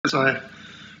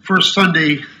first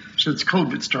Sunday since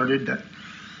COVID started that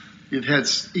you've had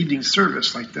evening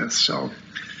service like this. So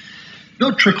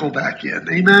no trickle back in.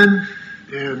 Amen.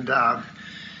 And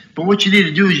but what you need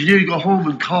to do is you need to go home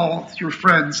and call your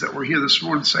friends that were here this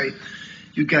morning and say,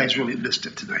 you guys really missed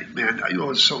it tonight, man. It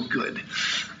was so good.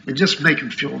 And just make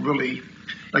them feel really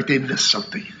like they missed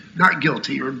something. Not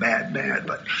guilty or bad,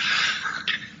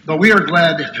 but we are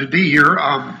glad to be here.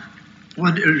 I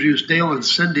want to introduce Dale and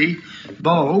Cindy.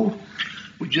 Bo,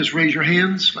 would you just raise your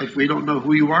hands like we don't know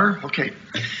who you are? Okay.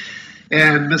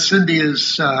 And Miss Cindy is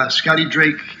Scotty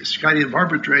and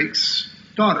Barbara Drake's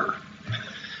daughter.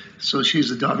 So she's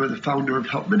the daughter of the founder of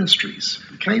Help Ministries,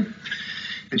 okay?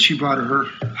 And she brought her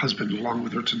husband along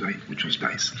with her tonight, which was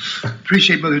nice.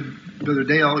 Appreciate Brother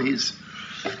Dale.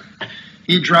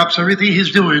 He drops everything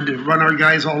he's doing to run our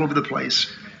guys all over the place.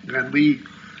 And we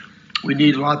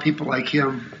need a lot of people like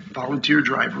him, volunteer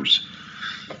drivers,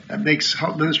 that makes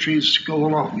Help Ministries go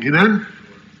along, amen?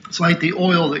 It's like the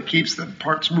oil that keeps the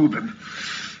parts moving.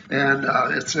 And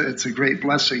it's a great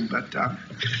blessing. But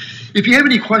if you have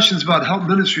any questions about Help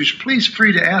Ministries, please feel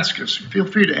free to ask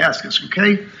us,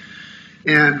 okay?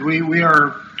 And we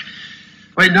are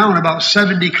right now in about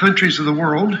 70 countries of the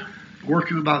world,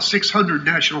 working with about 600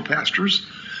 national pastors.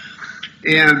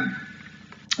 And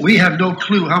we have no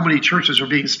clue how many churches are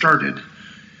being started.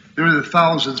 There are the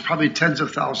thousands, probably tens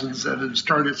of thousands that have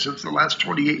started since the last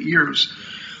 28 years.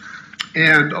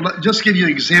 And just to give you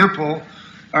an example,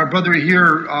 our brother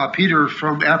here, Peter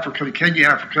from Africa, Kenya,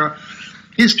 Africa,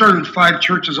 he started 5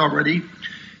 churches already.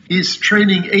 He's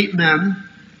training 8 men.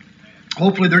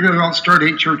 Hopefully they're going to go start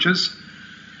 8 churches.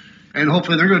 And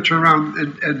hopefully they're going to turn around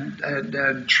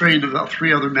and train about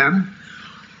 3 other men.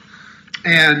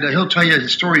 And he'll tell you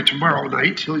his story tomorrow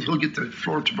night. He'll get the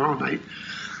floor tomorrow night.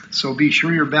 So be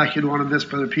sure you're back. You don't want to miss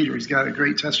Brother Peter. He's got a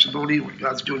great testimony what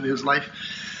God's doing in his life.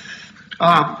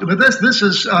 But this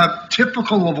is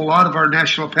typical of a lot of our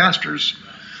national pastors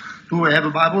who have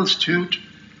a Bible Institute,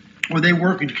 or they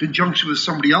work in conjunction with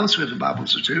somebody else who has a Bible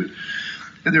Institute,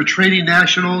 and they're training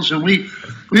nationals. And we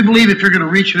believe if you're going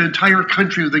to reach an entire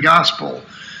country with the gospel,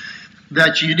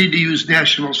 that you need to use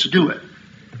nationals to do it.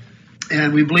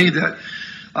 And we believe that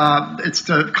it's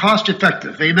the cost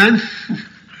effective. Amen.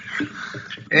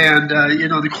 And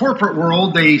the corporate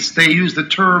world, they use the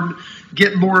term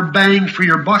 "get more bang for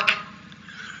your buck."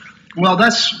 Well,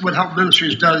 that's what Help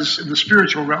Ministries does in the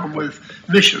spiritual realm with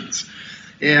missions.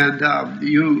 And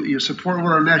you support one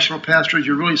of our national pastors,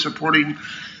 you're really supporting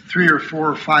 3 or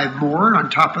 4 or 5 more on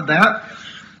top of that,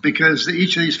 because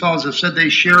each of these fellows have said they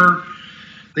share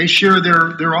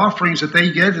their offerings that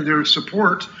they get and their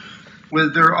support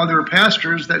with their other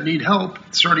pastors that need help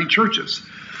starting churches.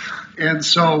 And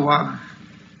so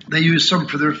they use some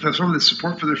of the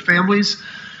support for their families.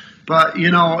 But,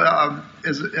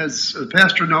 as the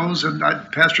pastor knows, and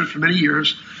I've pastored for many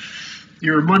years,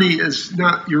 your money is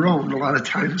not your own a lot of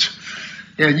times.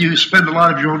 And you spend a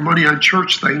lot of your own money on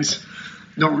church things.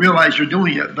 Don't realize you're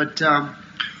doing it. But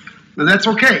that's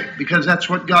okay, because that's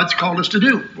what God's called us to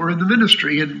do. We're in the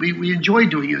ministry, and we enjoy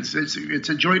doing it. It's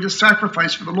a joy to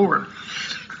sacrifice for the Lord.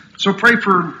 So pray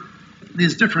for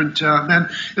these different men.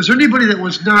 Is there anybody that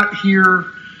was not here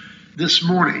this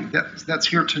morning, that's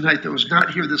here tonight, that was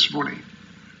not here this morning,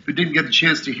 who didn't get a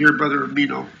chance to hear Brother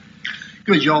Mino?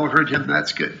 Good, you all heard him.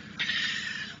 That's good.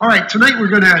 All right, tonight we're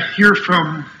going to hear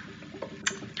from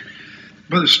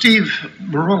Brother Steve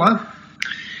Marola.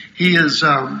 He is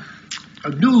a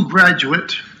new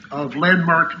graduate of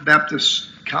Landmark Baptist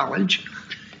College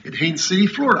in Haines City,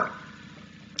 Florida.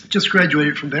 Just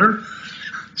graduated from there.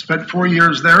 Spent 4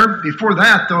 years there. Before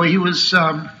that, though, he was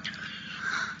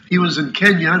in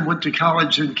Kenya and went to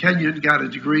college in Kenya and got a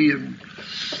degree in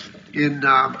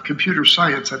computer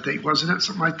science, I think, wasn't it?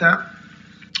 Something like that?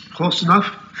 Close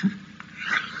enough?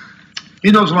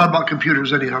 He knows a lot about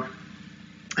computers anyhow.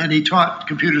 And he taught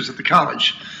computers at the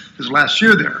college his last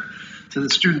year there to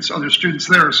the other students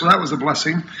there. So that was a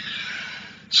blessing.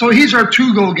 So he's our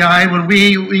to-go guy when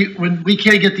we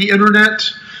can't get the internet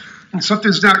and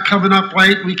something's not coming up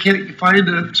right. We can't find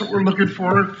what we're looking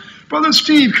for. Brother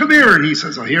Steve, come here. And he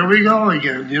says, oh, here we go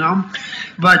again,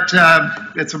 But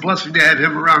it's a blessing to have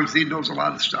him around because he knows a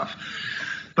lot of stuff.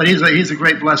 But he's a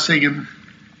great blessing.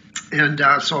 And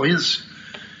so he's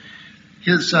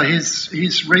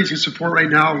raising support right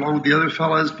now along with the other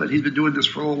fellas, but he's been doing this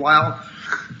for a little while.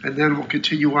 And then we'll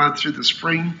continue on through the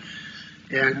spring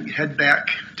and head back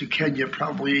to Kenya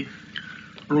probably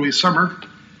early summer,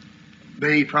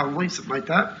 May probably, something like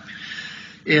that.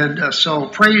 And so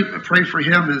pray for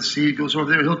him as he goes over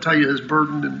there. He'll tell you his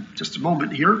burden in just a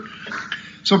moment here.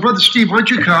 So Brother Steve, why don't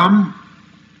you come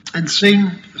and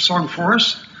sing a song for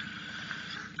us?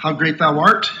 How Great Thou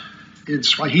Art in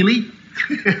Swahili.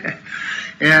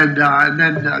 and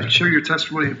then share your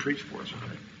testimony and preach for us. Okay?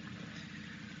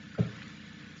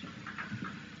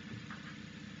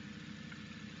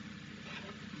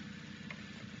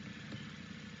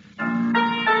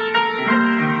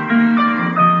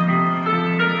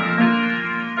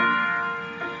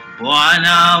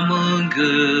 Bwana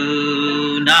Mungu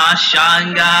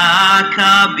nashangaa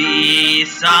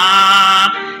kabisa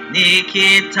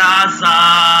nikitazama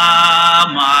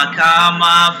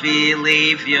kama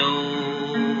vilivyo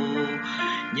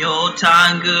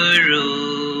nyota ngurumo,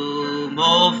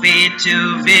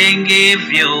 vitu vingi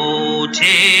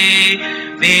vyote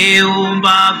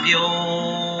viumbavyo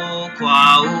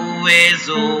kwa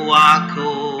uwezo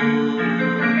wako.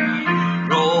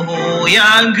 Roho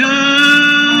yangu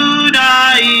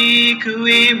na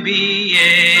ikuimbie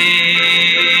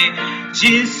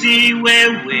jinsi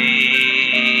wewe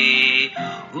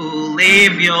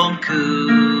ulivyo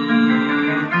mkuu.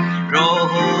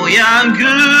 Roho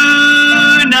yangu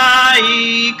na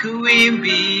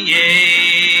ikuimbie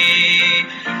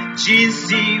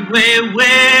jinsi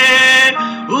wewe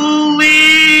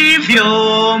ulivyo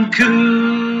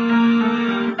mkuu.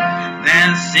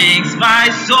 Then sings my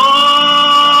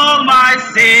soul, my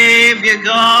Savior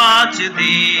God, to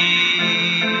thee.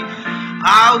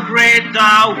 How great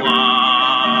thou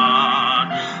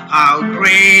art, how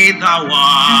great thou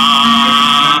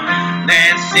art.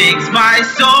 Then sings my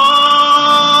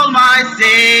soul, my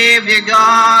Savior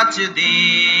God, to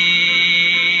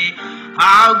thee.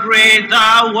 How great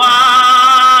thou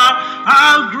art,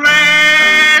 how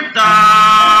great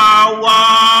thou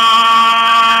art.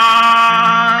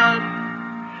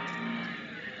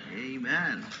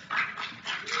 Amen.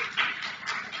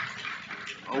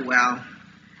 Oh well,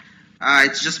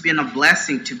 it's just been a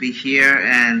blessing to be here,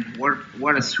 and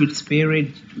what a sweet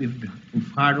spirit we've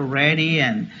heard already,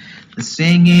 and the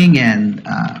singing and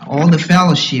all the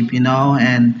fellowship,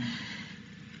 and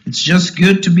it's just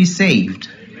good to be saved.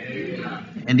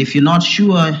 Amen. And if you're not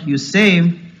sure you're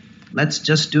saved, let's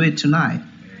just do it tonight.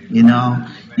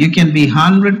 You can be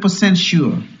 100%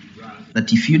 sure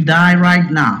that if you die right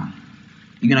now,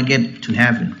 you're going to get to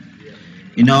heaven.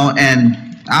 And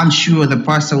I'm sure the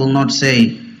pastor will not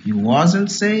say, you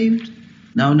wasn't saved?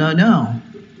 No.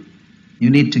 You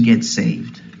need to get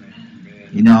saved.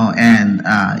 And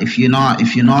if you're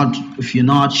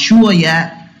not sure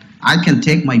yet, I can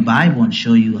take my Bible and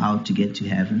show you how to get to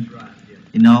heaven.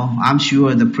 I'm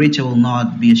sure the preacher will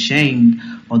not be ashamed,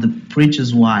 or the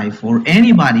preacher's wife, or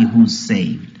anybody who's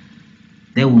saved.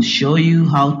 They will show you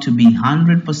how to be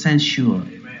 100% sure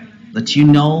that you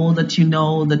know.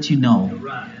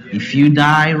 If you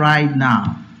die right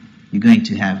now, you're going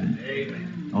to heaven.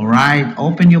 All right,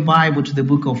 open your Bible to the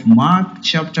book of Mark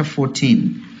chapter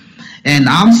 14. And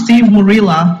I'm Steve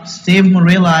Murila,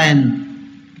 and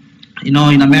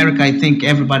in America, I think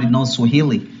everybody knows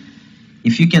Swahili.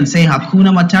 If you can say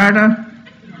Hakuna Matata,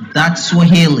 that's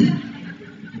Swahili.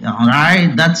 All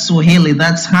right, that's Swahili.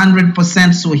 That's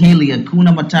 100% Swahili,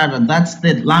 Hakuna Matata. That's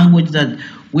the language that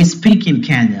we speak in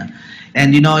Kenya.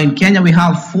 And in Kenya we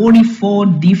have 44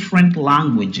 different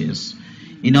languages.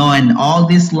 And all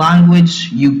this language,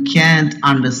 you can't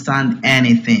understand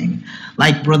anything.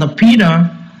 Like Brother Peter,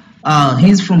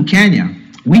 he's from Kenya.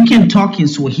 We can talk in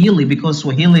Swahili because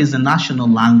Swahili is a national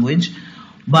language.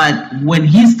 But when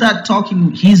he starts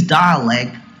talking his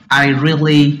dialect, I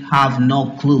really have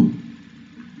no clue.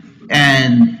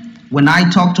 And when I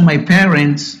talk to my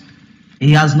parents,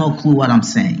 he has no clue what I'm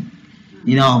saying.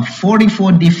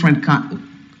 44 different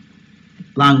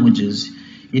languages.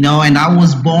 And I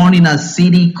was born in a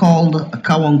city called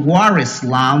Kawangware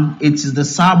slum. It's the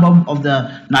suburb of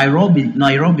the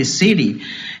Nairobi city.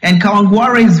 And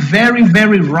Kawangware is very,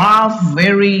 very rough,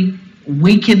 very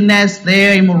wickedness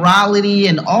there, immorality,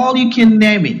 and all you can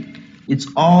name it. It's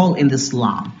all in the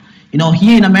slum.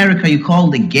 Here in America, you call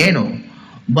the ghetto,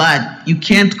 but you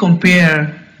can't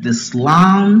compare the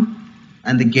slum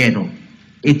and the ghetto.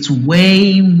 It's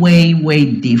way, way, way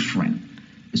different.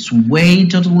 It's way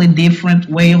totally different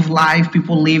way of life.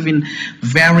 People live in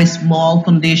very small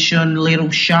condition,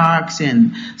 little shacks,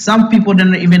 and some people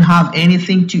don't even have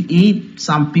anything to eat.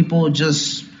 Some people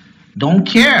just don't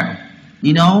care,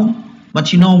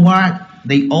 But you know what?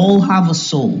 They all have a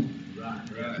soul.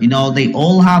 They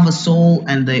all have a soul,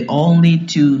 and they all need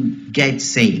to get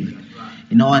saved.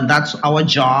 And that's our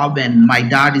job. And my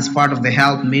dad is part of the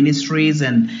health ministries,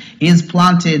 and he's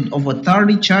planted over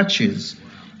 30 churches.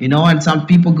 And some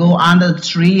people go under the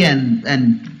tree and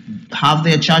have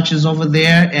their churches over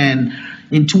there. And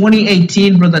in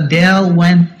 2018, Brother Dale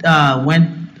went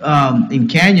in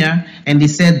Kenya, and he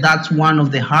said that's one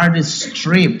of the hardest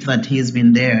trip that he's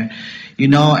been there.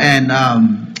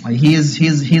 And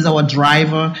he's our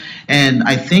driver, and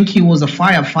I think he was a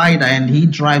firefighter, and he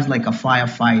drives like a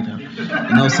firefighter.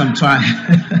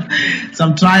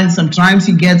 Sometimes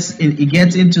he gets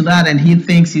into that, and he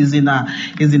thinks he's in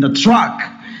a truck,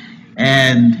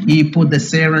 and he put the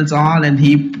sirens on, and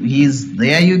he's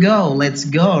there. You go, let's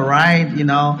go, right?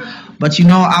 But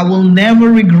I will never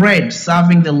regret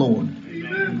serving the Lord.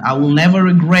 I will never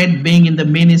regret being in the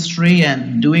ministry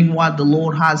and doing what the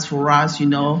Lord has for us,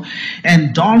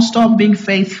 and don't stop being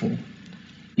faithful.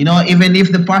 Even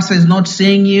if the pastor is not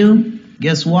seeing you,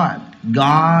 guess what?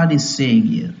 God is seeing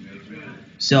you.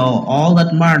 So all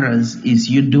that matters is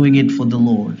you doing it for the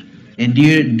Lord, and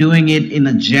you're doing it in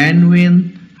a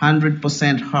genuine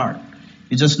 100% heart.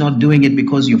 You're just not doing it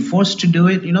because you're forced to do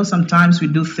it. Sometimes we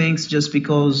do things just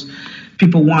because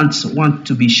people want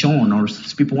to be shown, or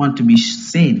people want to be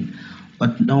seen.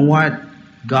 But you know what?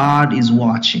 God is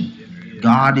watching.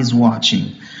 God is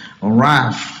watching. All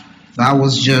right. That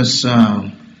was just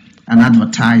an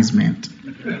advertisement.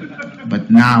 But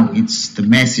now it's the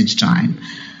message time.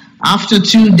 After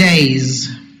 2 days,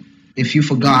 if you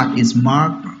forgot, is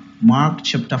Mark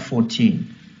chapter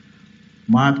 14.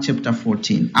 Mark chapter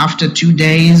 14. After 2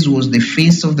 days was the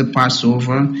feast of the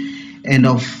Passover and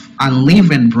of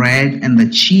unleavened bread, and the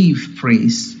chief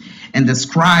priests and the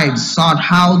scribes sought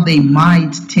how they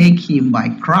might take him by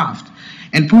craft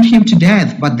and put him to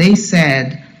death. But they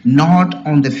said, not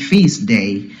on the feast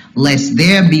day, lest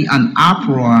there be an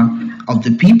uproar of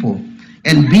the people.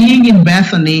 And being in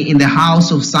Bethany in the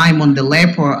house of Simon the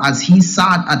leper, as he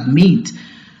sat at meat,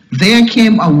 there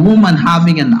came a woman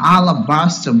having an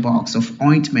alabaster box of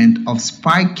ointment of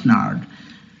spikenard,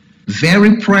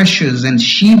 very precious, and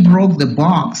she broke the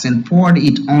box and poured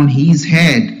it on his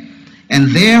head.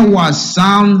 And there was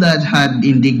some that had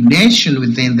indignation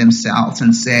within themselves,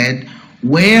 and said,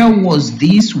 where was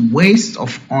this waste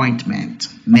of ointment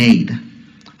made?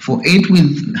 For it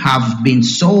would have been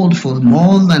sold for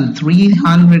more than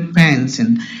 300 pence,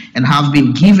 and have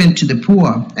been given to the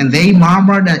poor. And they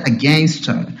murmured against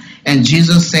her. And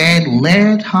Jesus said,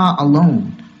 let her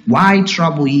alone. Why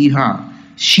trouble ye her?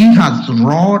 She hath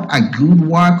wrought a good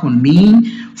work on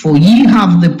me. For ye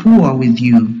have the poor with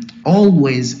you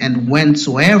always, and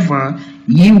whensoever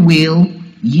ye will,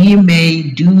 ye may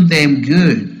do them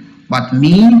good. But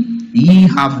me ye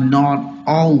have not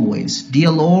always.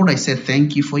 Dear Lord, I say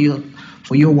thank you for your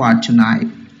word tonight.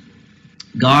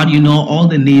 God, you know all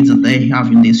the needs that they have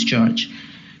in this church.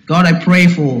 God, I pray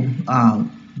for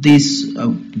this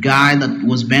guy that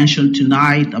was mentioned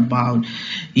tonight about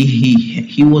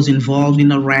he was involved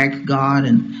in a wreck, God,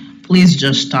 and please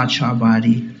just touch her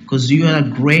body, because you are a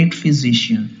great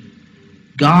physician.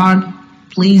 God,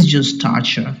 please just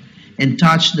touch her and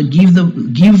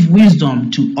give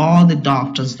wisdom to all the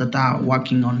doctors that are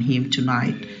working on him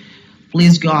tonight.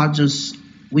 Please, God,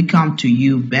 we come to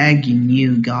you begging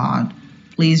you, God,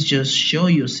 please just show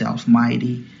yourself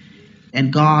mighty.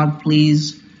 And God,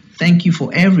 please, thank you for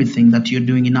everything that you're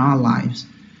doing in our lives.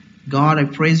 God, I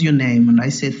praise your name, and I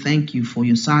say thank you for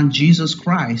your son, Jesus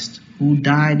Christ, who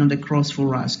died on the cross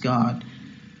for us, God.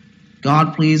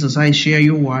 God, please, as I share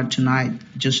your word tonight,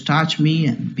 just touch me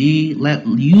and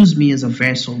use me as a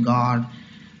vessel, God.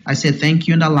 I say thank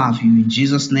you and I love you. In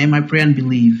Jesus' name I pray and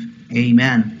believe.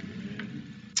 Amen.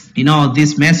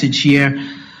 This message here,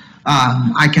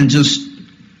 I can just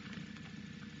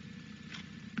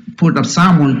put a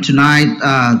sermon tonight.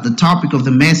 The topic of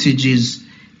the message is,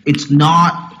 it's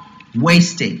not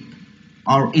wasted,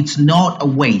 or it's not a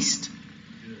waste.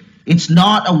 It's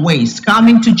not a waste.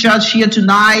 Coming to church here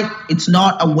tonight, it's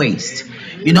not a waste.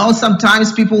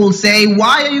 Sometimes people will say,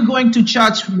 why are you going to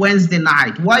church Wednesday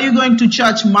night? Why are you going to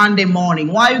church Monday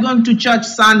morning? Why are you going to church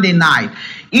Sunday night?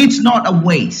 It's not a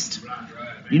waste.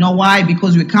 You know why?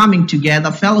 Because we're coming together,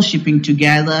 fellowshipping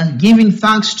together, giving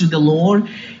thanks to the Lord.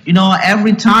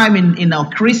 Every time in our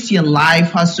Christian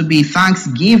life has to be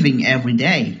thanksgiving every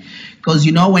day. Because,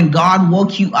 when God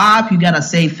woke you up, you got to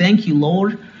say, thank you,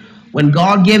 Lord. When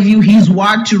God gave you his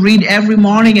word to read every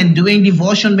morning and doing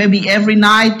devotion maybe every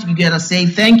night, you got to say,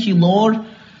 thank you, Lord,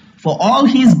 for all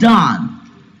he's done.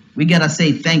 We got to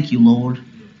say, thank you, Lord.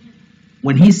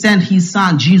 When he sent his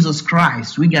son, Jesus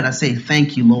Christ, we got to say,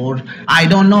 thank you, Lord. I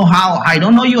don't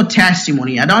know your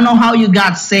testimony. I don't know how you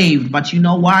got saved, but you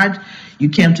know what? You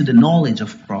came to the knowledge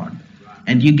of God.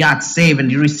 and you got saved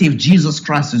and you received Jesus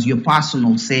Christ as your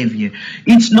personal Savior.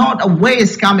 It's not a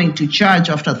waste coming to church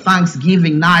after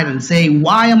Thanksgiving night and say,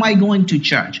 why am I going to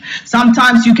church?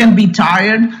 Sometimes you can be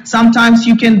tired. Sometimes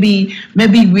you can be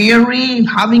maybe weary,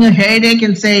 having a headache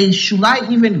and say, should I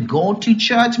even go to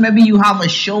church? Maybe you have a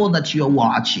show that you're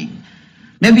watching.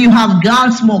 Maybe you have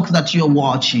Gunsmoke that you're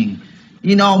watching.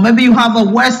 Maybe you have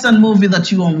a Western movie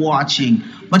that you are watching.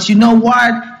 But you know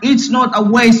what? It's not a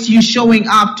waste you showing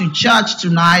up to church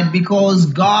tonight, because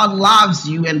God loves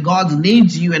you and God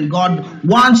needs you and God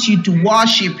wants you to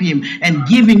worship Him and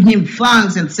giving Him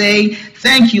thanks and say,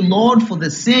 thank you, Lord, for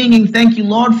the singing. Thank you,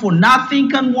 Lord, for nothing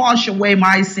can wash away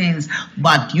my sins,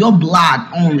 but your blood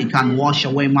only can wash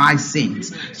away my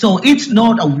sins. So it's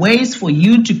not a waste for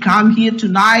you to come here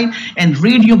tonight and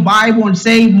read your Bible and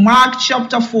say, Mark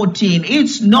chapter 14.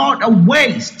 It's not a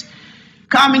waste.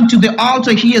 Coming to the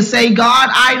altar here, say, God,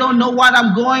 I don't know what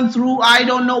I'm going through. I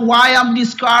don't know why I'm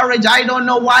discouraged. I don't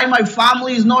know why my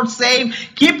family is not saved.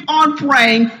 Keep on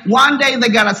praying. One day they're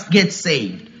going to get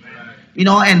saved.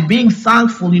 And being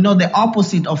thankful, the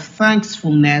opposite of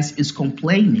thankfulness is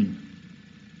complaining.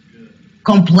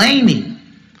 Complaining.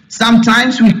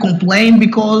 Sometimes we complain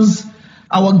because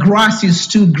our grass is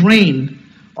too green.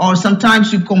 Or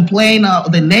sometimes we complain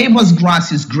the neighbor's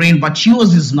grass is green, but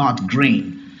yours is not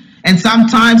green. And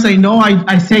sometimes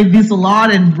I say this a lot,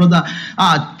 and Brother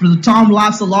Tom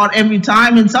laughs a lot every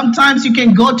time. And sometimes you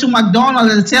can go to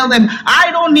McDonald's and tell them, I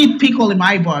don't need pickle in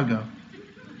my burger.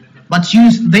 But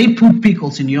they put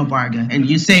pickles in your burger. And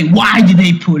you say, why did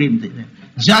they put it there?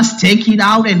 Just take it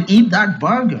out and eat that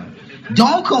burger.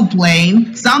 Don't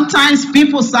complain. Sometimes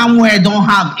people somewhere don't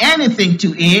have anything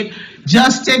to eat.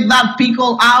 Just take that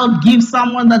pickle out, give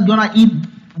someone that's going to eat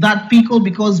that pickle,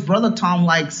 because Brother Tom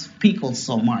likes pickles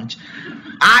so much.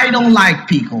 I don't like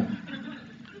pickle.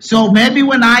 So maybe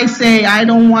when I say I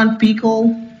don't want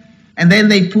pickle and then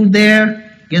they put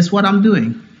there, guess what I'm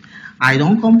doing? I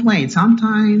don't complain.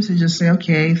 Sometimes I just say,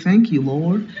 okay, thank you,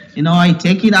 Lord. I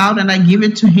take it out and I give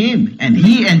it to Him and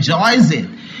He enjoys it.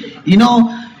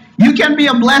 You can be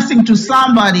a blessing to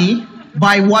somebody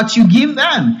by what you give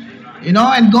them.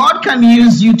 And God can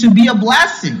use you to be a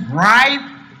blessing, right?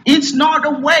 It's not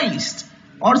a waste.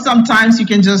 Or sometimes you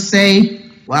can just say,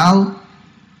 well,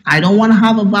 I don't want to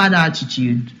have a bad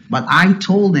attitude, but I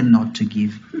told them not to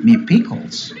give me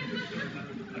pickles.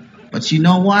 But you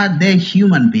know what? They're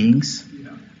human beings.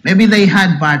 Maybe they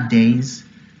had bad days.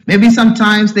 Maybe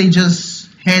sometimes they just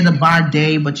had a bad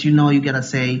day, but you got to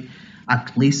say,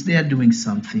 at least they're doing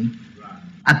something.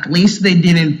 At least they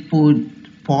didn't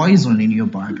put poison in your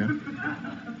burger.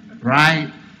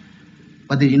 Right?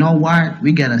 But you know what?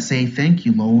 We got to say, thank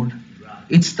you, Lord.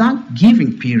 It's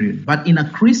Thanksgiving period. But in a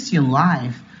Christian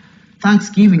life,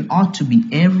 Thanksgiving ought to be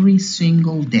every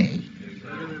single day.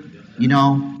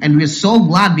 And we're so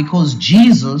glad because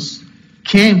Jesus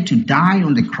came to die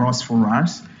on the cross for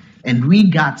us. And we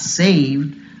got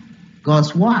saved.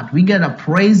 Guess what? We got to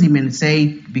praise Him and say,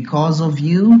 because of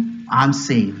you, I'm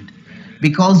saved.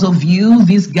 Because of you,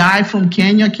 this guy from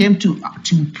Kenya came to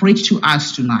preach to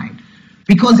us tonight.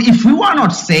 Because if we were not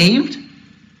saved,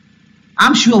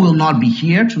 I'm sure we'll not be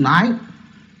here tonight,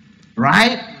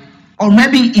 right? Or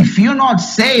maybe if you're not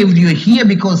saved, you're here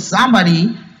because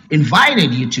somebody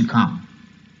invited you to come.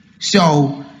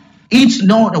 So it's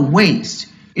not a waste.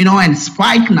 And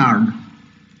Spikenard,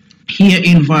 here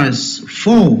in verse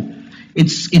 4,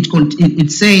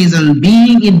 it says, and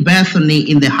being in Bethany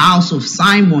in the house of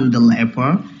Simon the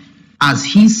leper, as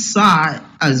he saw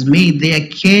as made, there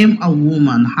came a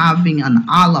woman having an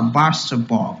alabaster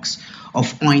box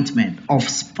of ointment of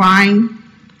spikenard.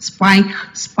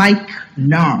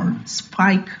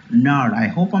 I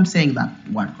hope I'm saying that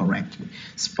word correctly.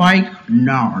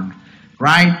 Spikenard,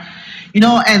 right?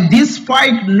 And this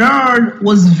spikenard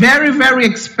was very, very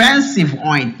expensive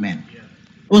ointment.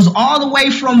 It was all the way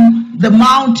from the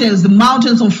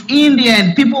mountains of India,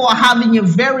 and people were having a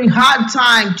very hard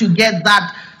time to get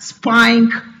that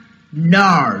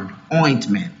spikenard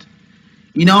ointment.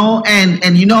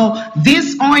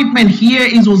 This ointment here,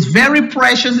 it was very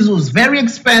precious, it was very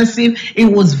expensive, it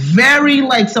was very,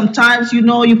 sometimes,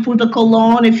 you put a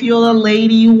cologne, if you're a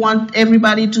lady, you want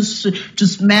everybody to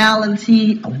smell and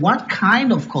see what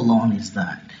kind of cologne is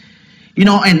that.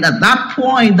 And at that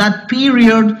point, that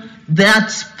period,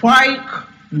 that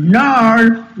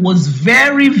spikenard was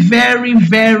very, very,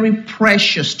 very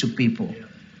precious to people.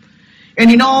 And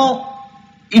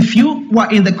if you were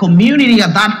in the community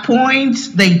at that point,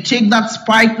 they take that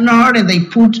spikenard and they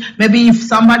put, maybe if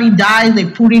somebody dies, they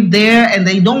put it there and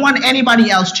they don't want anybody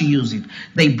else to use it.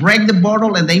 They break the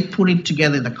bottle and they put it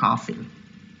together in the coffin.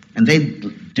 And they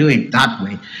do it that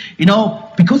way.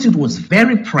 Because it was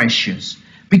very precious.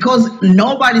 Because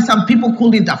some people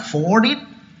couldn't afford it.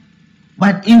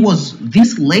 But it was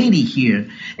this lady here,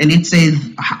 and it says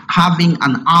having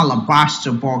an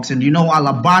alabaster box. And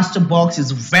alabaster box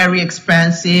is very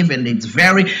expensive, and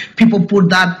people put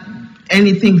that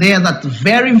anything there that's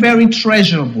very, very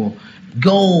treasurable.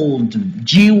 Gold,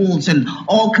 jewels, and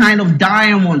all kind of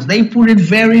diamonds. They put it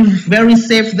very, very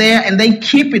safe there, and they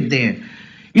keep it there.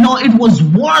 It was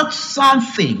worth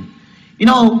something.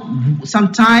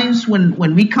 Sometimes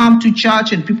when we come to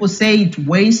church and people say it's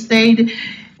wasted,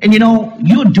 and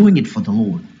you're doing it for the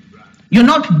Lord. You're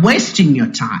not wasting your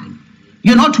time.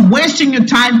 You're not wasting your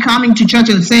time coming to church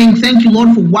and saying, thank you,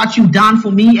 Lord, for what you've done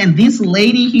for me. And this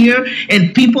lady here,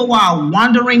 and people are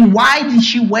wondering, why is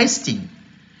she wasting?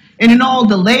 And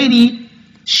the lady,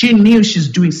 she knew she's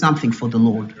doing something for the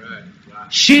Lord.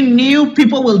 She knew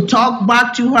people will talk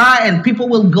back to her, and people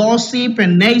will gossip,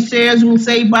 and naysayers will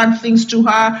say bad things to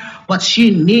her. But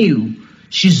she knew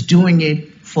she's doing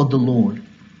it for the Lord.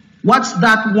 What's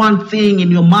that one thing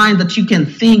in your mind that you can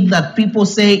think that people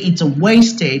say it's a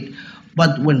wasted,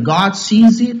 but when God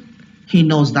sees it, he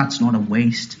knows that's not a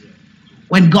waste.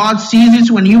 When God sees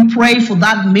it, when you pray for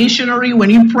that missionary, when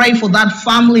you pray for that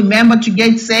family member to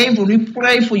get saved, when you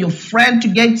pray for your friend to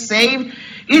get saved,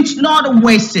 it's not a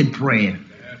wasted prayer.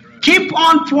 Keep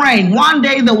on praying. One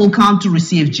day they will come to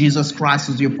receive Jesus Christ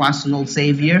as your personal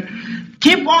Savior.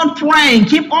 Keep on praying.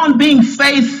 Keep on being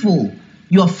faithful.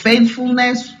 Your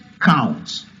faithfulness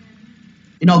counts.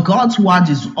 God's word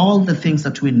is all the things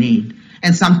that we need.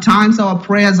 And sometimes our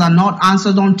prayers are not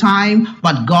answered on time,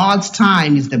 but God's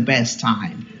time is the best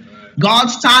time.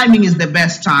 God's timing is the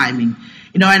best timing.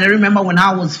 And I remember when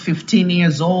I was 15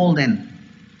 years old and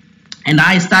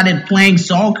I started playing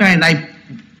soccer, and I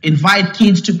invite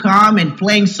kids to come and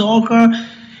playing soccer.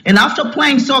 And after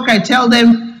playing soccer, I tell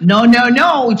them,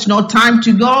 no, it's not time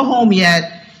to go home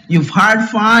yet. You've had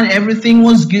fun. Everything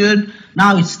was good.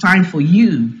 Now it's time for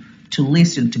you to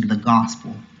listen to the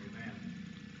gospel.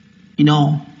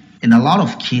 And a lot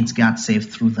of kids got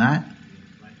saved through that.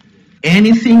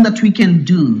 Anything that we can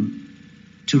do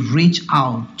to reach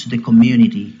out to the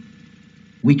community,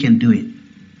 we can do it.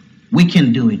 We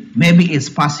can do it. Maybe it's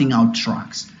passing out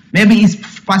tracts. Maybe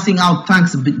it's passing out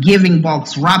Thanksgiving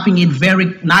box, wrapping it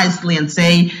very nicely and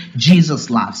say, Jesus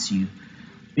loves you.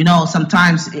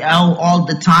 Sometimes all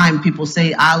the time people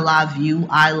say, I love you,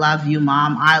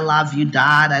 mom, I love you,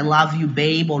 dad, I love you,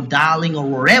 babe, or darling, or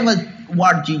whatever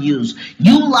word you use.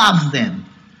 You love them.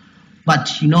 But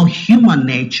human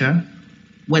nature,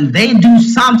 when they do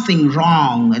something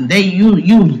wrong and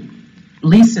you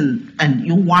listen and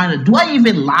you wonder, do I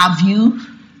even love you?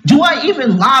 Do I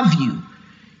even love you?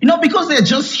 Because they're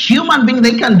just human beings,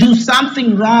 they can do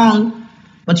something wrong.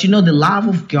 But the love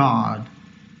of God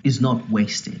is not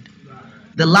wasted.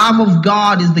 The love of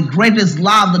God is the greatest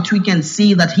love that we can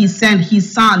see, that he sent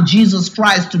his son, Jesus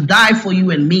Christ, to die for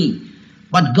you and me.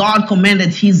 But God commended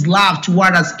his love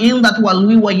toward us in that while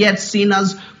we were yet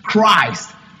sinners, Christ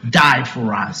died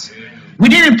for us. We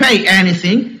didn't pay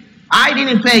anything. I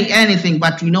didn't pay anything,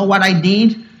 but you know what I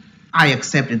did? I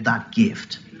accepted that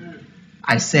gift.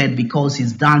 I said, because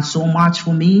he's done so much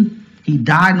for me, he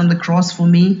died on the cross for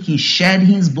me, he shed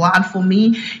his blood for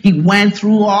me, he went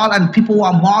through all, and people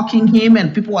were mocking him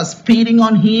and people were spitting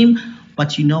on him,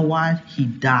 but you know what? He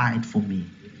died for me.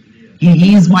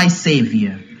 He is my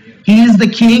Savior. He is the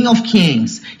King of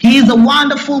Kings. He is a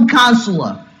wonderful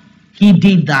counselor. He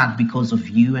did that because of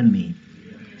you and me.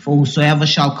 For whosoever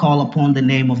shall call upon the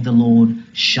name of the Lord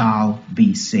shall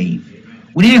be saved.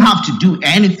 We didn't have to do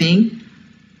anything.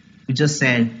 We just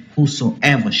said,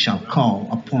 whosoever shall call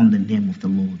upon the name of the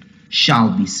Lord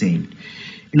shall be saved.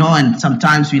 And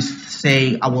sometimes we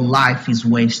say our life is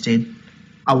wasted.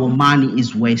 Our money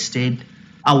is wasted.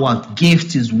 Our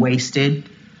gift is wasted.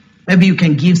 Maybe you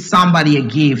can give somebody a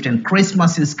gift, and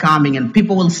Christmas is coming and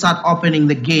people will start opening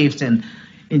the gift. And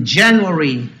in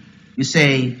January, you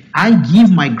say, I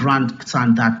give my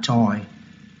grandson that toy.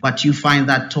 But you find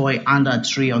that toy under a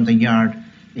tree on the yard,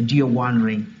 and you're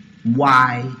wondering,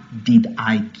 why did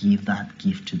I give that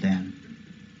gift to them?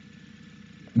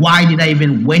 Why did I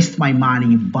even waste my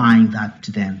money buying that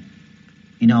to them?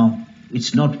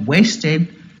 It's not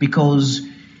wasted because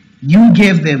you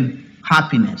gave them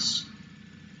happiness.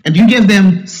 And you gave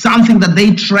them something that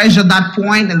they treasure that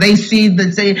point, and they say,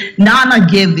 Nana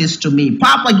gave this to me,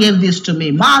 Papa gave this to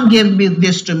me, Mom gave me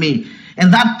this to me.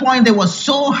 And that point they were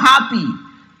so happy.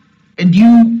 And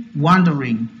you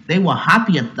wondering, they were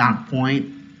happy at that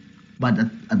point, but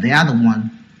at the other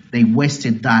one, they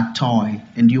wasted that toy.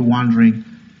 And you wondering,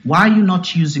 why are you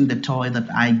not using the toy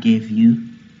that I gave you?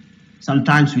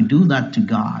 Sometimes we do that to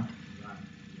God.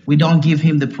 We don't give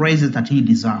him the praises that he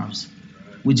deserves.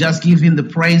 We just give him the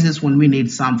praises when we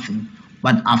need something.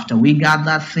 But after we got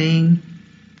that thing,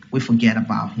 we forget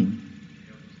about him.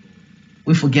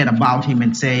 We forget about him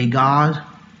and say, God,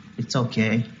 it's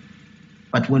okay.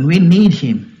 But when we need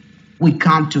him, we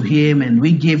come to him and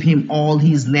we give him all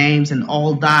his names and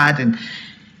all that. And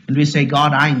we say,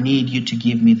 God, I need you to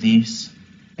give me this.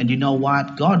 And you know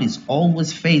what? God is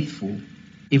always faithful,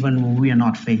 even when we are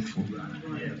not faithful.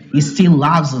 He still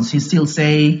loves us. He still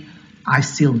say, I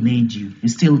still need you. He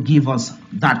still give us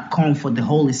that comfort, the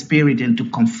Holy Spirit, and to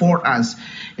comfort us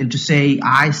and to say,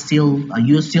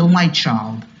 you're still my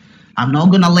child. I'm not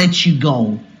going to let you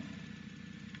go.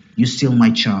 You're still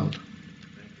my child.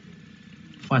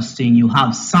 First thing, you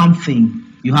have something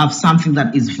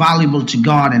that is valuable to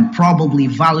God and probably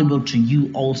valuable to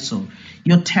you also.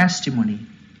 Your testimony.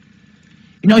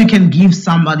 You know, you can give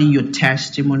somebody your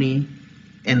testimony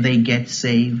and they get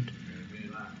saved.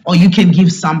 Or you can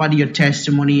give somebody your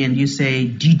testimony and you say,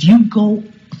 did you go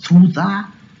through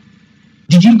that?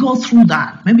 Did you go through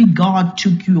that? Maybe God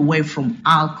took you away from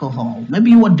alcohol. Maybe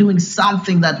you were doing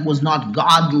something that was not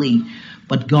godly,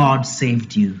 but God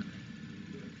saved you.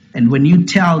 And when you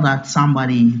tell that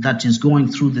somebody that is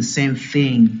going through the same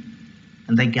thing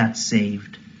and they got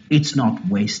saved, it's not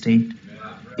wasted.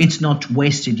 It's not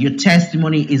wasted. Your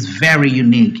testimony is very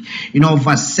unique. You know,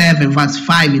 verse 5,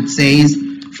 it says,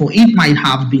 for it might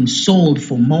have been sold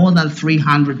for more than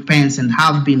 300 pence and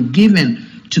have been given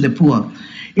to the poor.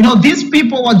 You know, these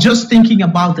people were just thinking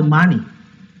about the money.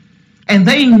 And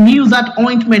they knew that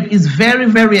ointment is very,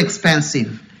 very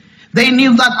expensive. They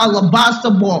knew that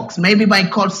alabaster box maybe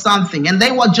might cost something. And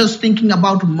they were just thinking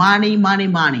about money, money,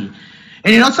 money.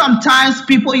 And you know, sometimes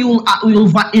people, you will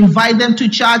invite them to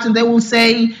church and they will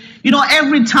say, you know,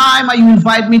 every time you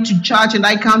invite me to church and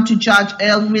I come to church,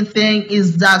 everything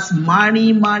is just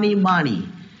money, money, money.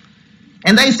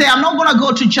 And they say, I'm not going to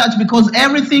go to church because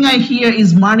everything I hear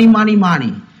is money, money,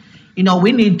 money. You know,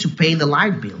 we need to pay the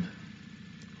light bill.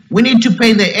 We need to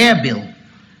pay the air bill.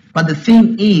 But the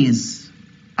thing is,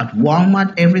 at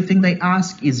Walmart, everything they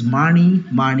ask is money,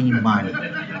 money, money.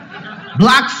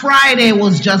 Black Friday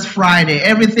was just Friday.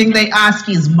 Everything they ask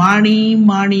is money,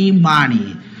 money,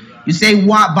 money. You say,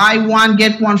 buy one,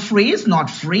 get one free. It's not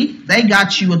free. They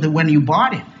got you when you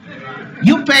bought it.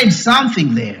 You paid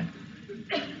something there.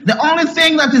 The only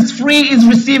thing that is free is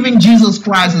receiving Jesus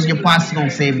Christ as your personal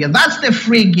Savior. That's the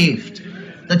free gift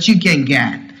that you can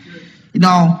get. You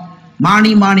know,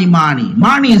 money, money, money.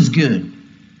 Money is good.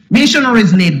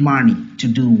 Missionaries need money to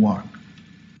do work.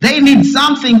 They need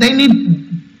something. They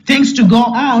need things to go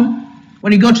on.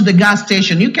 When you go to the gas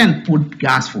station, you can't put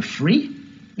gas for free.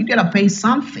 You got to pay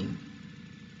something.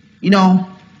 You know,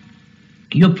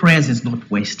 your prayers is not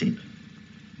wasted.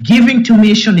 Giving to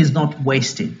mission is not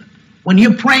wasted. When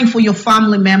you're praying for your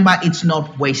family member, it's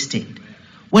not wasted.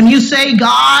 When you say,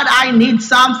 God, I need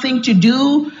something to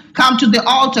do, come to the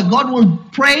altar. God will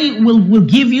pray, will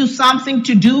give you something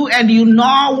to do, and you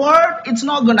know what? It's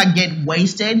not going to get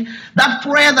wasted. That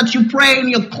prayer that you pray in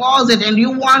your closet and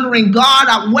you're wondering,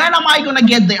 God, when am I going to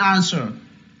get the answer?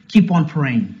 Keep on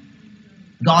praying.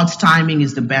 God's timing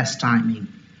is the best timing.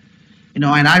 You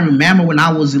know, and I remember when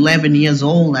I was 11 years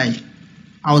old, I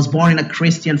was born in a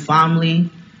Christian family.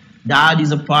 Dad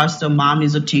is a pastor, mom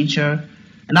is a teacher.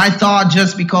 And I thought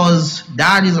just because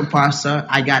dad is a pastor,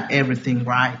 I got everything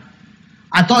right.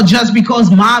 I thought just because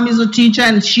mom is a teacher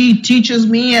and she teaches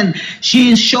me and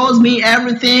she shows me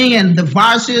everything and the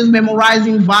verses,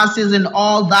 memorizing verses and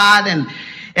all that,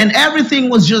 and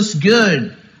everything was just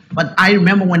good. But I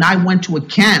remember when I went to a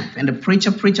camp and the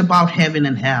preacher preached about heaven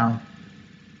and hell.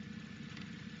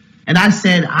 And I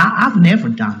said, I've never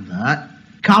done that.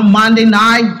 Come Monday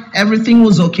night, everything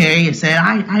was okay. I said,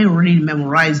 I already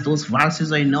memorized those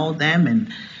verses. I know them.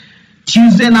 And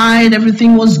Tuesday night,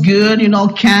 everything was good. You know,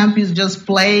 camp is just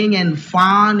playing and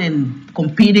fun and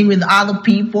competing with other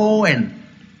people. And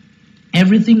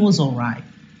everything was all right.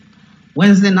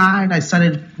 Wednesday night, I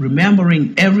started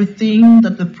remembering everything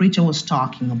that the preacher was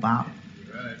talking about.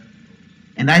 Right.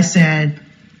 And I said,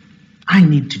 I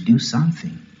need to do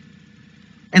something.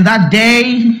 And that day,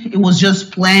 it was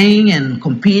just playing and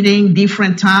competing,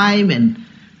 different time. And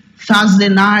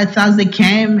Thursday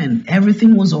came and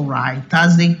everything was all right.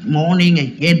 Thursday morning,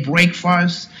 I ate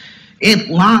breakfast, ate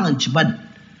lunch, but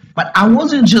I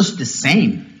wasn't just the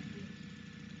same.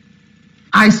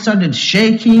 I started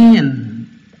shaking and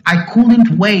I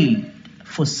couldn't wait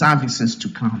for services to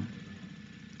come.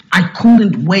 I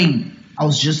couldn't wait. I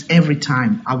was just every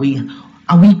time,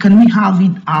 can we have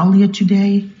it earlier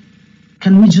today?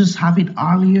 Can we just have it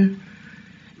earlier?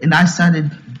 And I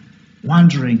started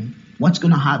wondering what's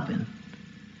going to happen.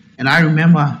 And I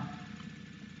remember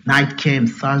night came,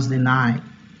 Thursday night,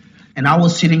 and I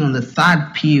was sitting on the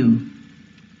third pew,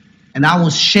 and I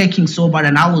was shaking so bad,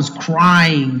 and I was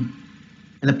crying,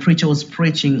 and the preacher was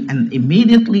preaching, and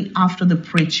immediately after the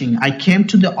preaching, I came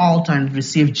to the altar and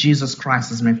received Jesus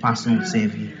Christ as my personal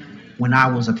Savior when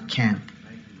I was at camp.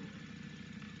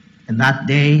 And that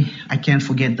day, I can't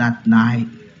forget that night.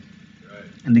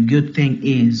 And the good thing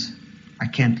is, I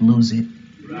can't lose it.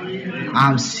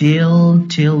 I'm sealed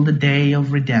till the day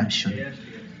of redemption.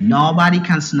 Nobody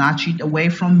can snatch it away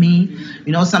from me.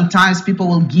 You know, sometimes people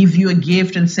will give you a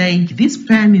gift and say, this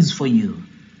pen is for you.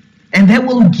 And they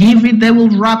will give it, they will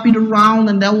wrap it around,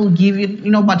 and they will give it,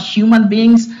 you know, but human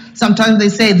beings, sometimes they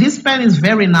say, this pen is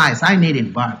very nice, I need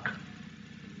it back.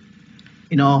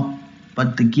 You know,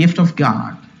 but the gift of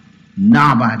God,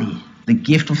 nobody, the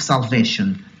gift of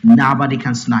salvation, nobody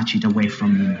can snatch it away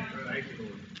from you.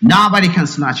 Nobody can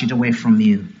snatch it away from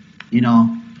you. You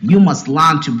know, you must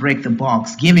learn to break the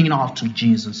box, giving it all to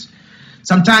Jesus.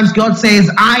 Sometimes God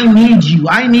says, I need you.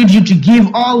 I need you to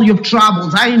give all your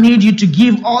troubles. I need you to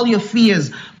give all your fears.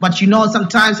 But you know,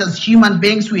 sometimes as human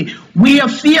beings, we are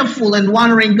fearful and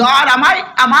wondering, God,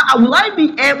 will I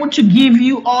be able to give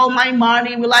you all my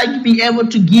money? Will I be able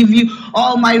to give you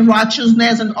all my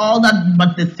righteousness and all that?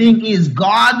 But the thing is,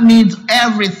 God needs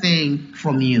everything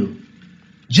from you.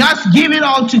 Just give it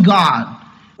all to God.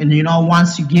 And you know,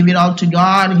 once you give it all to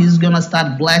God, He's going to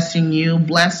start blessing you,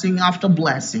 blessing after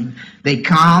blessing. They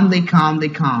come, they come, they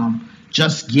come.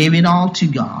 Just give it all to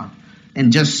God.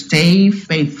 And just stay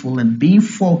faithful and be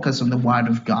focused on the Word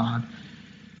of God.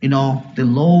 You know, the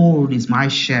Lord is my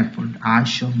shepherd, I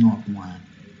shall not want.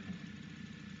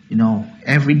 You know,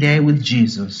 every day with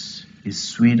Jesus is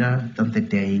sweeter than the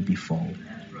day before.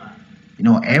 You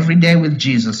know, every day with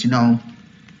Jesus, you know,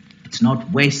 it's not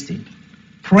wasted.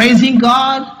 Praising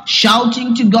God,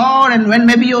 shouting to God, and when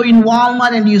maybe you're in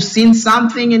Walmart and you've seen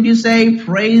something and you say,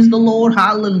 praise the Lord,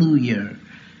 hallelujah.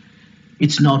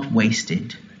 It's not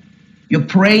wasted. Your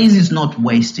praise is not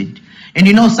wasted. And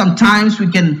you know, sometimes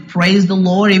we can praise the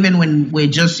Lord even when we're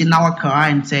just in our car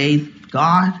and say,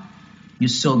 God, you're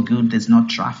so good, there's no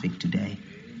traffic today.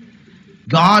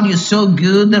 God, you're so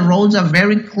good, the roads are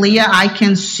very clear, I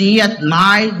can see at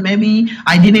night, maybe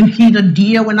I didn't hit a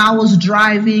deer when I was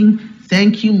driving.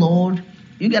 Thank you, Lord.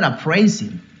 You gotta praise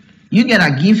Him. You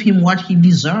gotta give Him what He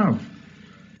deserves.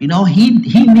 You know, He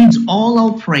needs all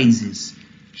our praises.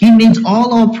 He needs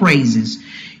all our praises.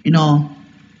 You know,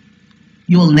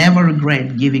 you will never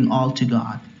regret giving all to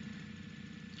God.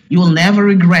 You will never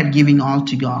regret giving all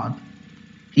to God.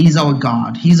 He's our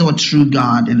God. He's our true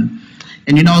God. And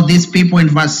you know, these people in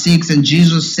verse 6, and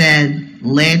Jesus said,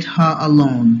 let her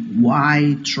alone.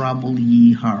 Why trouble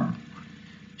ye her?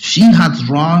 She hath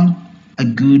wrought a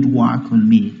good work on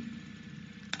me.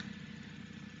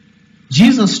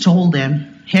 Jesus told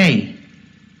them, hey,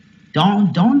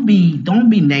 don't be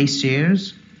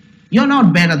naysayers. You're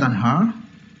not better than her.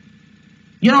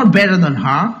 You're not better than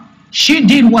her. She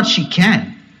did what she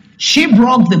can. She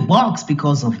broke the box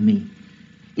because of me.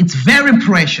 It's very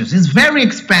precious. It's very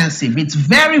expensive. It's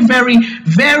very, very,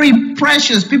 very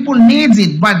precious. People need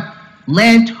it, but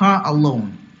let her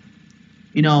alone.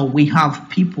 You know, we have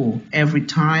people every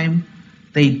time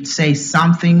they say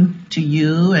something to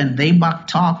you and they back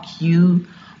talk you,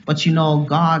 but you know,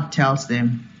 God tells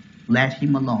them, let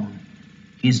him alone.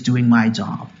 He's doing my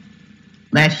job.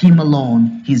 Let him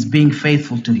alone. He's being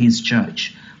faithful to his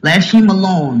church. Let him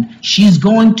alone. She's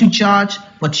going to church,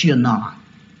 but you're not.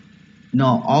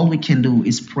 No, all we can do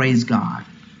is praise God.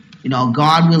 You know,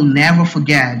 God will never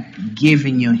forget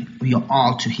giving your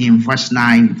all to him. Verse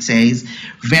 9 it says,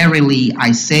 verily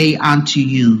I say unto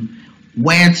you,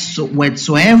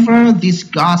 wheresoever this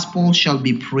gospel shall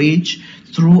be preached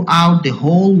throughout the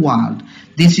whole world,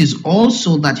 this is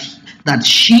also that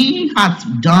she hath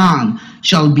done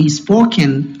shall be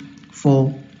spoken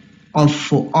for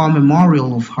our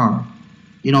memorial of her.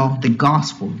 You know, the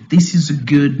gospel. This is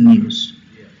good news.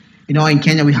 You know, in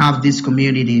Kenya we have this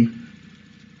community.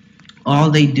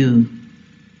 All they do,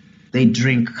 they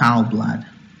drink cow blood.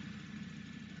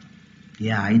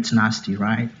 Yeah, it's nasty,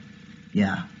 right?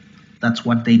 Yeah, that's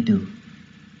what they do.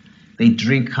 They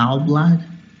drink cow blood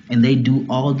and they do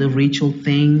all the ritual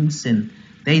things, and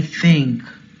they think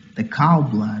the cow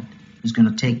blood is going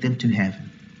to take them to heaven.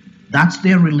 That's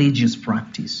their religious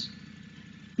practice.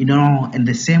 You know, in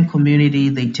the same community,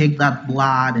 they take that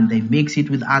blood and they mix it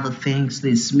with other things.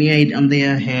 They smear it on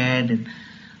their head, and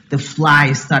the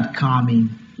flies start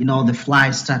coming. You know, the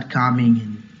flies start coming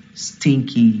and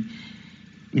stinky.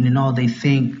 And, you know, they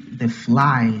think the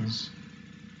flies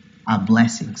are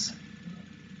blessings.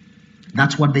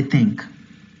 That's what they think.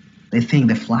 They think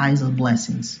the flies are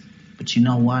blessings. But you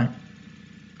know what?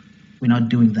 We're not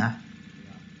doing that.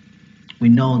 We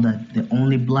know that the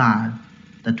only blood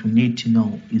that we need to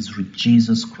know is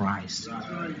Jesus Christ.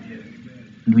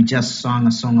 And we just sang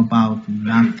a song about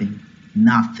nothing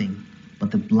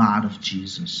but the blood of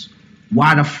Jesus.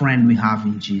 What a friend we have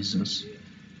in Jesus.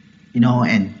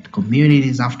 And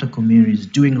communities after communities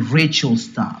doing ritual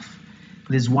stuff.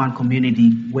 There's one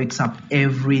community wakes up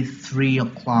every 3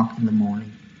 o'clock in the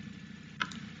morning.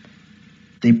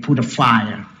 They put a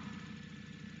fire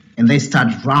and they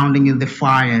start rounding in the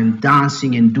fire and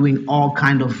dancing and doing all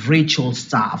kind of ritual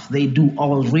stuff. They do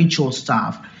all ritual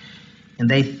stuff. And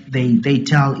they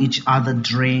tell each other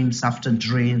dreams after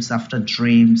dreams after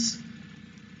dreams.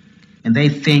 And they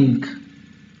think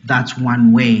that's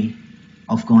one way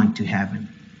of going to heaven.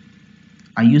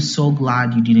 Are you so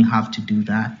glad you didn't have to do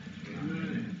that?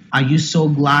 Are you so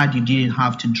glad you didn't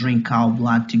have to drink cow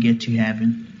blood to get to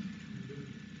heaven?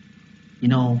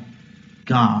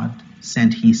 God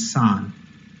sent his son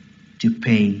to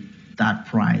pay that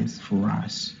price for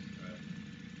us.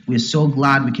 We're so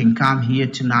glad we can come here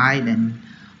tonight and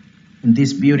in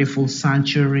this beautiful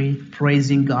sanctuary,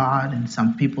 praising God, and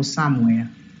some people somewhere.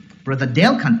 Brother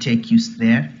Dale can take you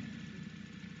there.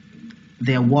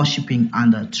 They're worshiping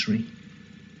under a tree.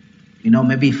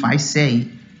 Maybe if I say,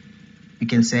 you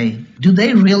can say, do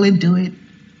they really do it?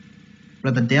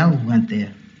 Brother Dale went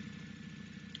there.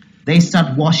 They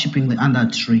start worshiping under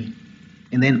a tree.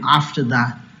 And then after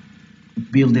that, we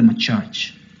build them a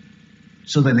church.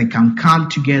 So that they can come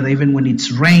together. Even when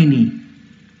it's rainy,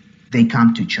 they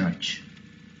come to church.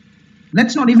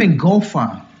 Let's not even go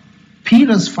far.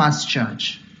 Peter's first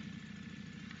church.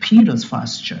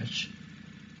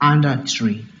 Under a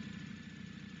tree.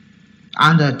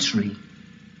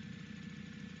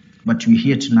 But we're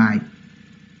here tonight.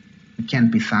 We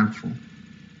can't be thankful.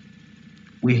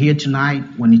 We're here tonight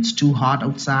when it's too hot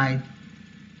outside.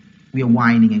 We are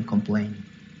whining and complaining.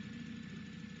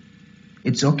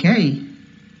 It's okay. You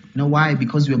know why?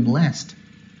 Because we're blessed.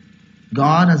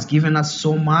 God has given us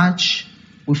so much,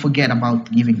 we forget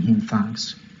about giving him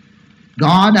thanks.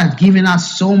 God has given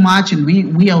us so much, and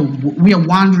we are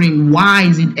wondering, why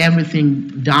isn't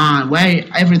everything done? Why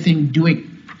everything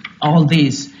doing all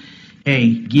this?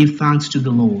 Hey, give thanks to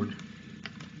the Lord.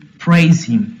 Praise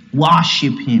him.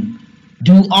 Worship him.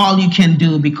 Do all you can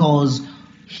do because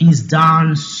he's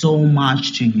done so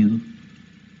much to you.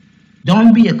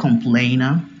 Don't be a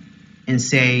complainer and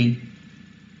say,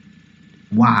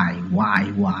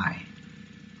 why?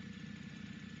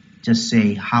 Just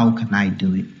say, how can I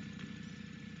do it?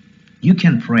 You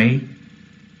can pray,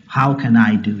 how can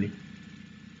I do it?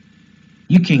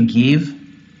 You can give,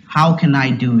 how can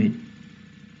I do it?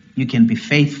 You can be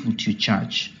faithful to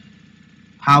church.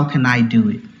 How can I do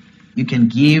it? You can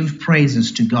give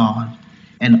praises to God,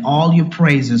 and all your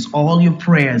praises, all your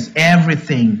prayers,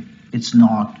 everything, it's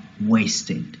not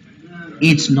wasted.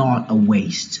 It's not a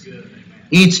waste.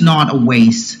 It's not a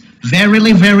waste.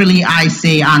 Verily, verily, I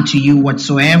say unto you,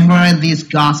 whatsoever this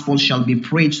gospel shall be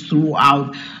preached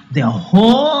throughout the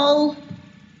whole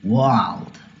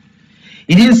world.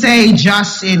 It didn't say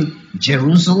just in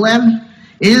Jerusalem.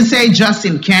 It didn't say just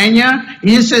in Kenya. It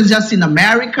didn't say just in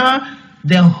America.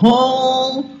 The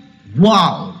whole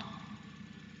world.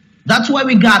 That's why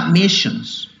we got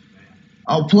missions.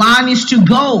 Our plan is to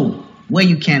go where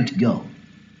you can't go.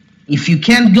 If you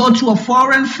can't go to a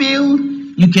foreign field,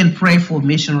 you can pray for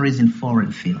missionaries in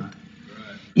foreign field.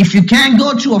 If you can't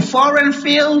go to a foreign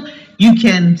field, you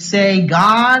can say,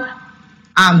 God,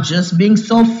 I'm just being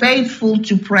so faithful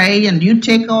to pray, and you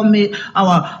take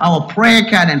our prayer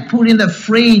card and put in the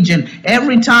fridge, and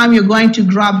every time you're going to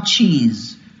grab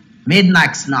cheese,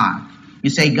 midnight snack, you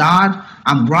say, God,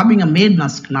 I'm grabbing a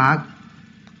midnight snack,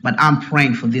 but I'm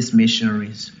praying for these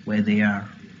missionaries where they are.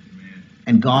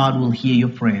 And God will hear your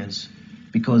prayers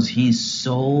because he's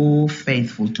so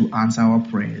faithful to answer our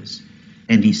prayers.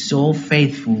 And he's so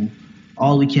faithful,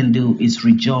 all we can do is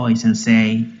rejoice and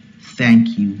say,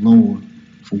 thank you, Lord,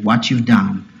 for what you've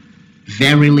done.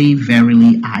 Verily,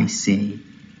 verily, I say.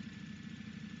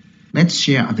 Let's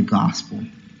share the gospel.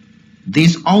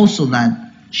 This also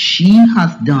that she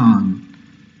hath done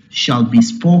shall be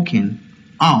spoken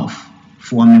of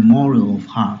for a memorial of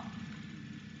her.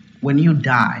 When you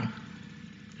die,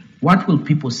 what will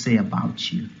people say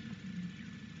about you?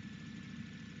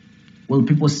 Will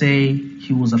people say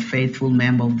he was a faithful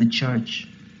member of the church?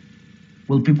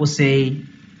 Will people say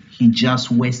he just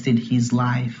wasted his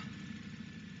life?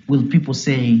 Will people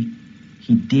say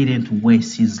he didn't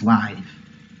waste his life?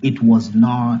 It was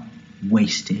not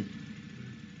wasted.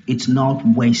 It's not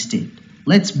wasted.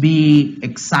 Let's be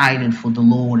excited for the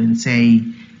Lord and say,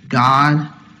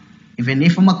 God, even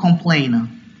if I'm a complainer,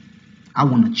 I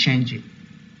want to change it.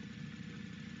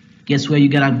 Guess what you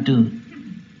got to do?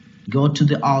 Go to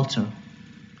the altar.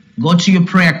 Go to your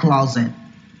prayer closet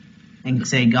and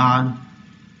say, God,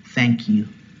 thank you.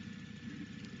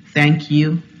 Thank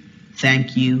you,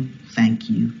 thank you, thank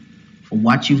you for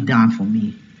what you've done for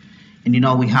me. And you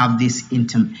know, we have this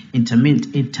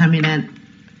intermittent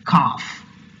cough.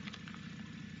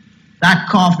 That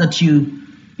cough that you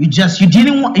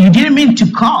didn't mean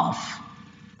to cough,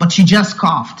 but you just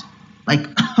coughed. Like,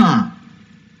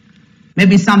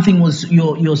 maybe something was,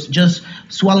 you're just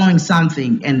swallowing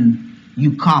something and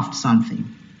you coughed something.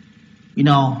 You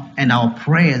know, and our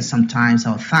prayers sometimes,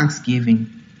 our thanksgiving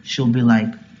should be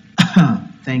like,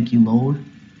 thank you, Lord.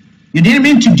 You didn't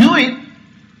mean to do it,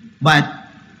 but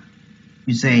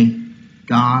you say,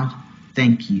 God,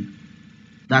 thank you.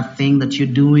 That thing that you're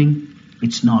doing,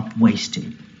 it's not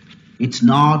wasted. It's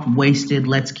not wasted.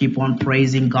 Let's keep on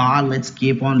praising God. Let's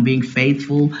keep on being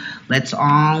faithful.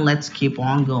 Let's keep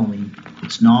on going.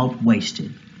 It's not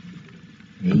wasted.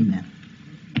 Amen.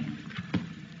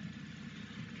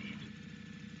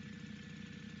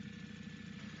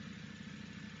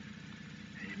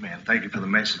 Amen. Thank you for the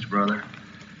message, brother.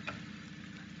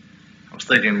 I was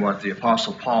thinking what the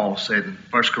Apostle Paul said in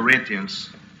 1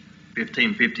 Corinthians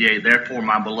 15:58. Therefore,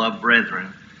 my beloved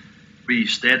brethren, be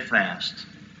steadfast,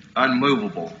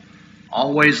 unmovable,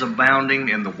 always abounding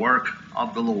in the work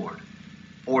of the Lord.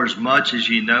 For as much as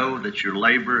ye know that your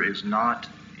labor is not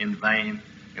in vain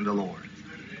in the Lord.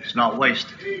 It's not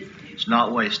wasted. It's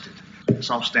not wasted.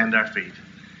 Let's all stand to our feet.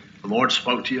 The Lord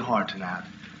spoke to your heart tonight.